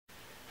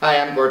Hi,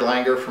 I'm Gord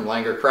Langer from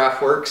Langer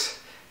Craftworks,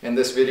 and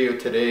this video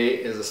today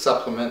is a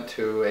supplement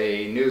to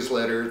a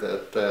newsletter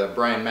that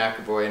Brian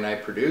McAvoy and I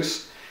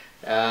produce.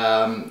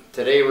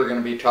 Today we're going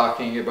to be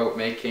talking about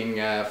making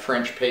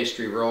French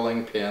pastry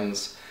rolling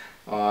pins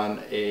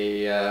on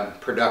a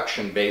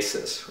production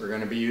basis. We're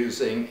going to be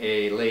using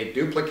a lathe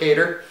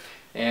duplicator,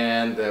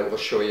 and we'll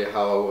show you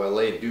how a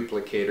lathe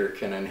duplicator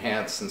can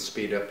enhance and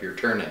speed up your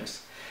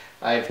turnings.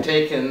 I've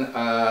taken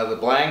the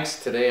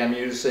blanks. Today I'm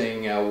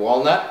using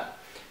walnut.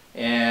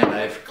 And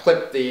I've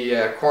clipped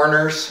the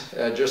corners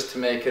just to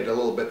make it a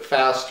little bit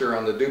faster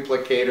on the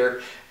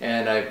duplicator,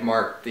 and I've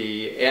marked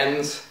the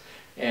ends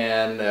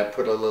and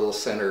put a little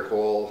center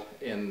hole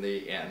in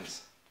the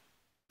ends.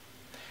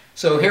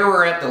 So here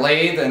we're at the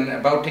lathe and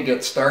about to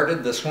get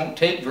started. This won't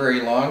take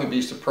very long. You'll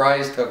be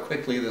surprised how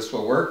quickly this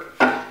will work.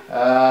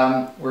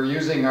 We're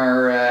using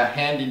our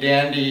handy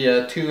dandy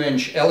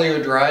 2-inch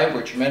Elio drive,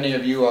 which many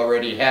of you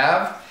already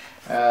have.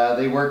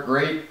 They work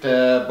great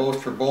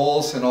both for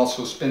bowls and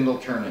also spindle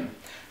turning.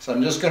 So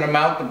I'm just going to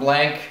mount the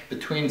blank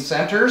between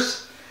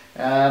centers.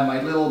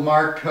 My little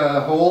marked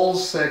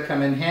holes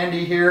come in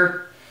handy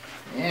here.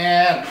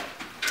 And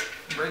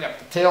bring up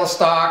the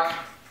tailstock.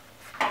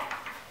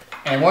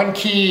 And one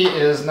key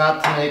is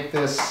not to make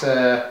this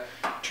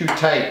too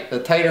tight.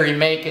 The tighter you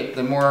make it,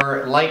 the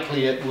more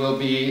likely it will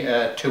be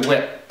to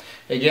whip.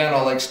 Again,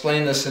 I'll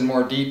explain this in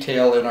more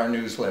detail in our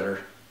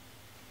newsletter.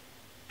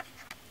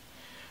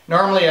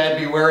 Normally I'd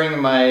be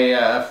wearing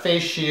my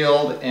face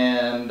shield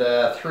and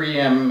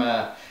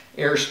 3M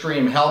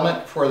Airstream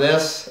helmet for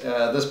this.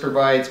 This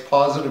provides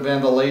positive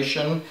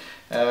ventilation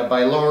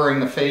by lowering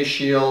the face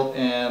shield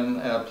and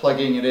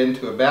plugging it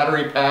into a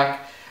battery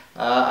pack.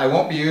 I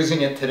won't be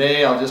using it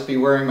today. I'll just be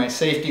wearing my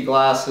safety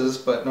glasses,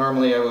 but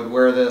normally I would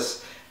wear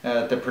this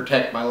to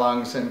protect my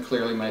lungs and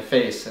clearly my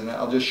face. And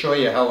I'll just show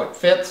you how it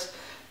fits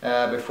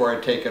before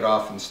I take it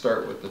off and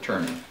start with the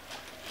turning.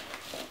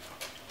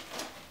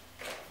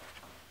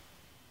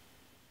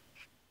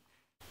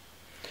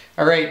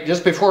 Alright,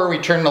 just before we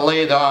turn the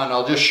lathe on,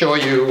 I'll just show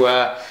you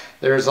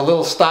there's a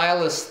little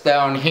stylus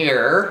down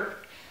here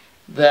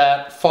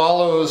that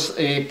follows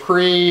a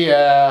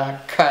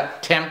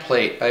pre-cut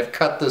template. I've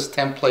cut this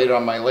template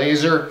on my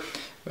laser,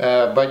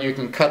 but you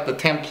can cut the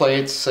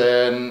templates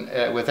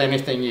with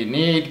anything you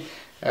need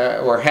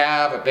or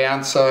have, a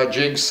bandsaw,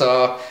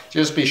 jigsaw.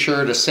 Just be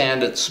sure to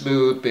sand it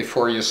smooth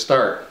before you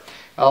start.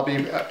 I'll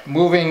be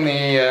moving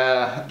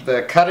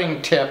the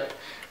cutting tip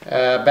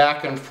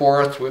back and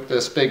forth with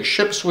this big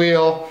ship's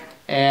wheel,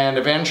 and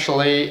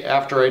eventually,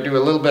 after I do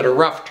a little bit of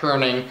rough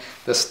turning,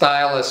 the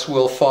stylus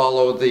will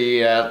follow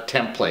the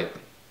template.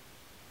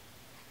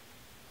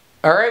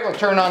 Alright, we'll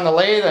turn on the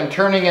lathe. I'm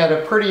turning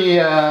it pretty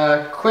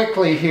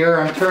quickly here.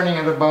 I'm turning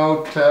at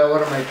about,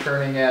 what am I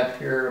turning at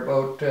here?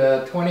 About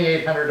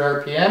 2800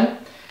 RPM.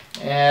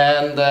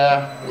 And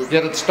we'll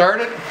get it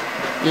started.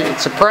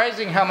 It's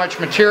surprising how much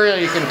material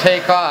you can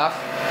take off.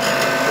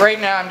 Right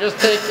now I'm just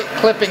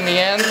clipping the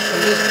ends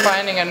and just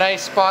finding a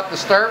nice spot to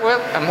start with.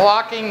 I'm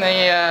locking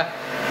the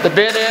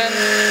bit in,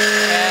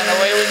 and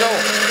away we go.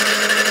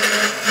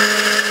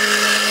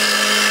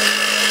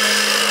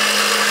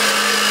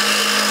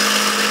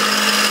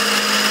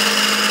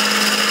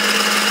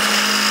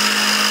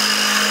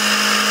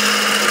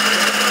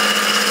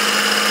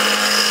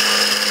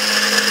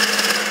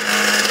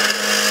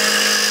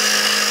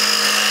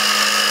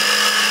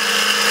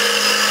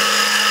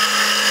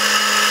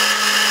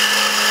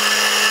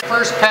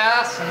 First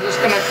pass, I'm just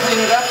going to clean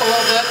it up a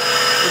little bit.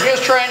 We're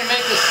just trying to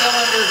make the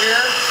cylinder here.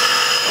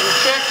 I'm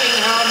checking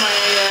how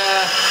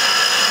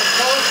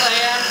close I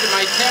am to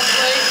my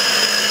template.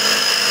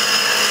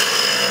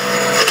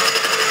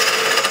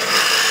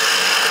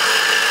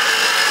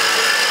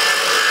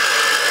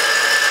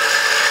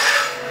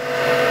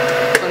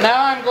 So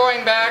now I'm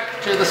going back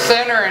to the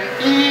center and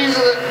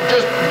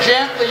just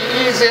gently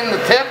ease in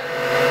the tip.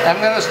 I'm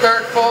going to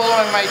start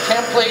following my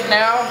template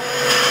now.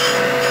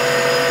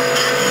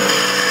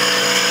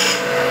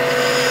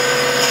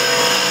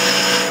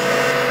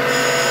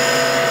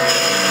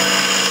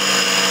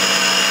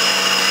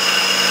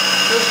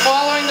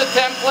 Following the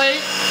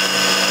template,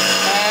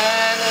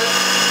 and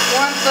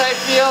once I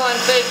feel I'm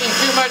taking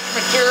too much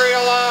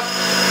material off,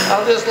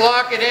 I'll just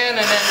lock it in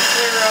and then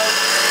clear out,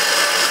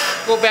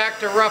 go back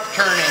to rough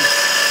turning.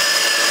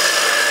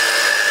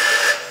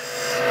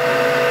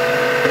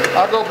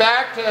 I'll go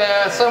back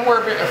to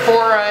somewhere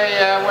before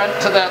I went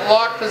to that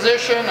lock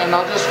position, and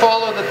I'll just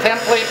follow the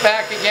template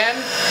back again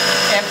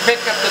and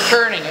pick up the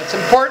turning. It's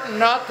important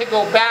not to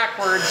go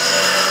backwards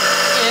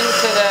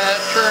into the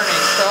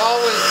turning, so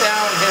always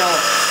downhill.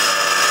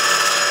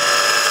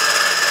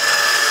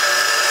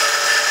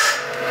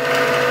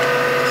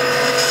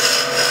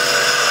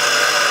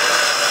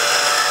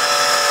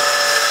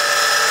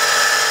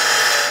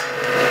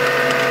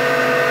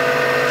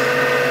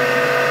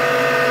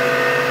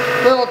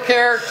 Little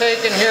care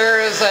taken here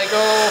as I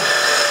go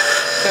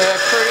to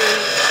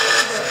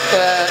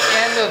the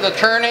end of the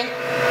turning.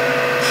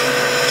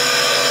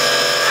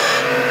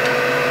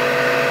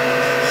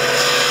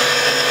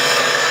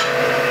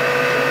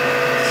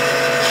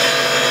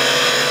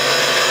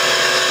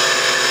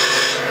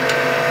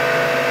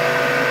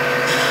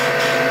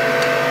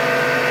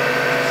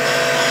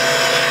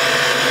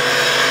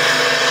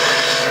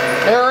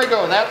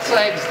 that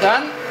side's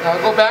done.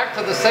 I'll go back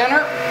to the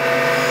center.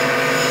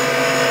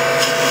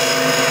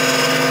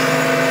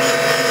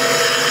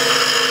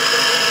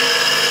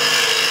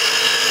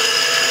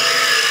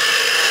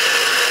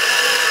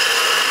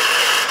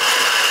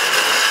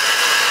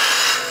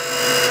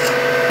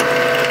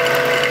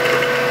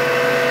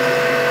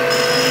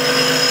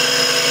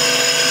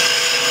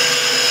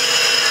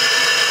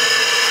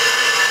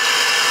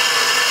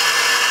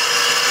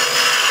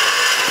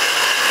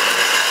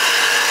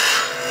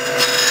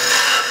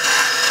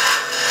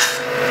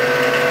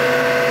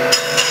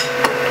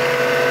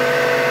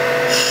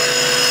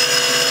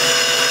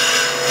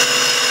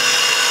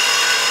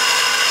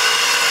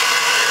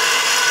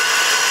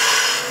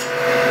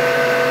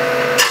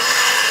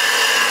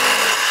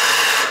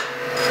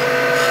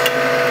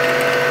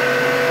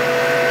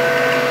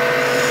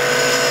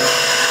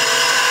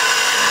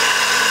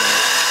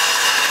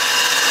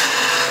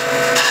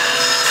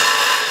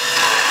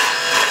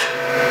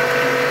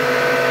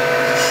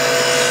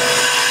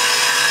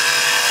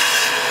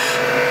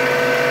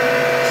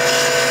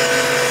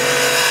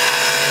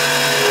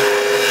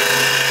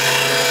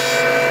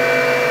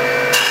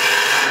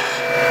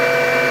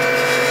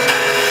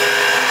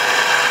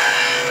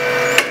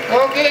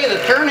 Okay, the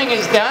turning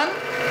is done.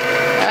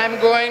 I'm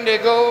going to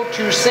go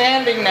to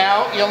sanding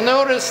now. You'll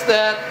notice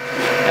that,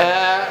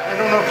 I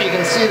don't know if you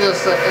can see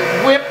this, it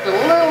whipped a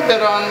little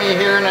bit on me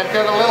here, and I've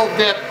got a little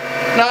bit.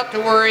 Not to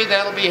worry,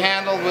 that'll be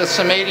handled with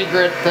some 80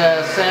 grit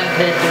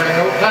sandpaper in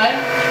no time.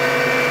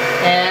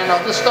 And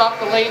I'll just stop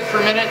the lathe for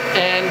a minute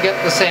and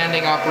get the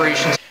sanding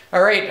operations.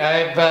 Alright,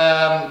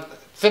 I've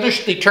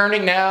finished the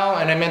turning now,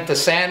 and I'm into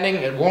sanding.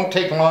 It won't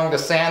take long to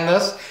sand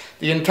this.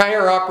 The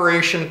entire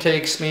operation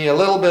takes me a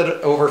little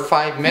bit over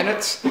 5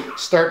 minutes,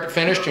 start to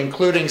finish,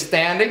 including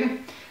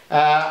sanding.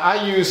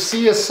 I use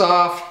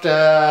Ciasoft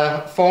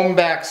foam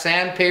back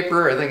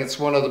sandpaper. I think it's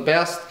one of the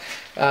best.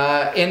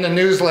 In the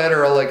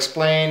newsletter I'll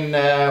explain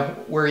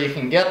where you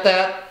can get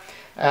that.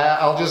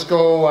 I'll just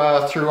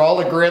go through all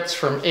the grits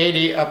from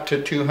 80 up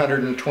to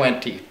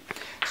 220.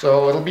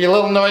 So it'll be a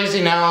little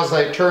noisy now as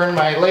I turn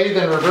my lathe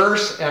in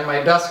reverse and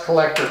my dust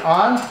collector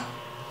on.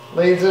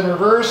 Lathes in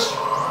reverse.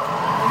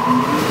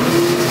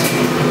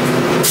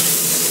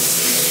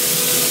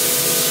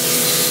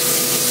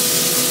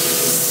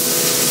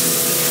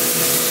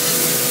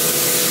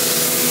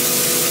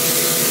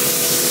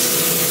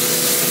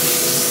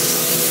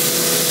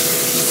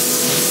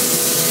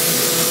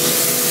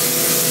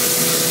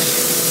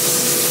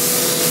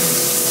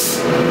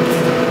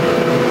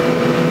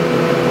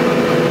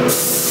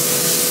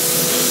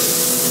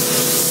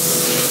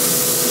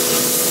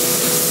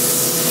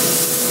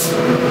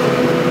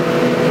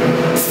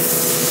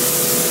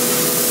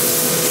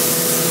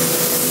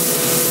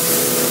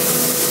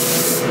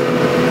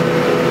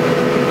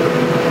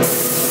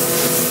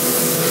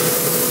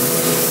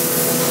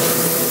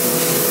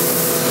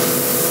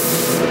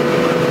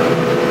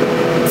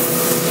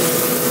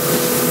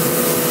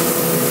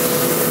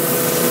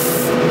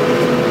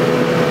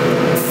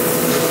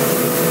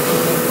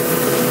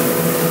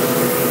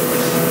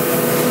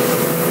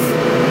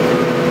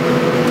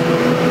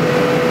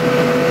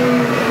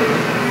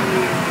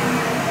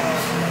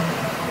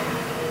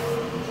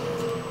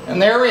 And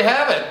there we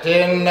have it.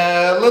 In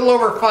a little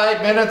over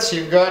 5 minutes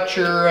you've got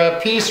your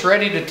piece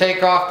ready to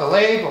take off the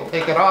lathe. We'll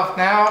take it off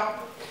now.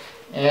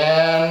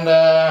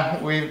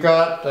 And we've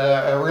got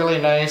a really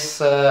nice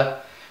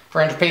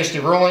French pasty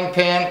rolling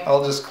pin.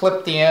 I'll just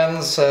clip the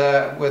ends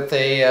with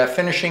a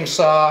finishing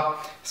saw,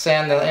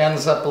 sand the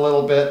ends up a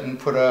little bit and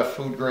put a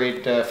food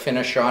grade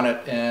finish on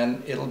it,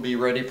 and it'll be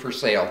ready for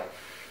sale.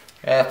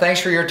 Thanks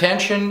for your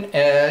attention.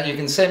 You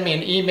can send me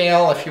an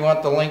email if you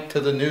want the link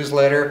to the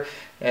newsletter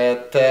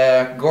at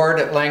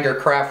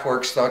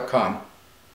gord@langercraftworks.com.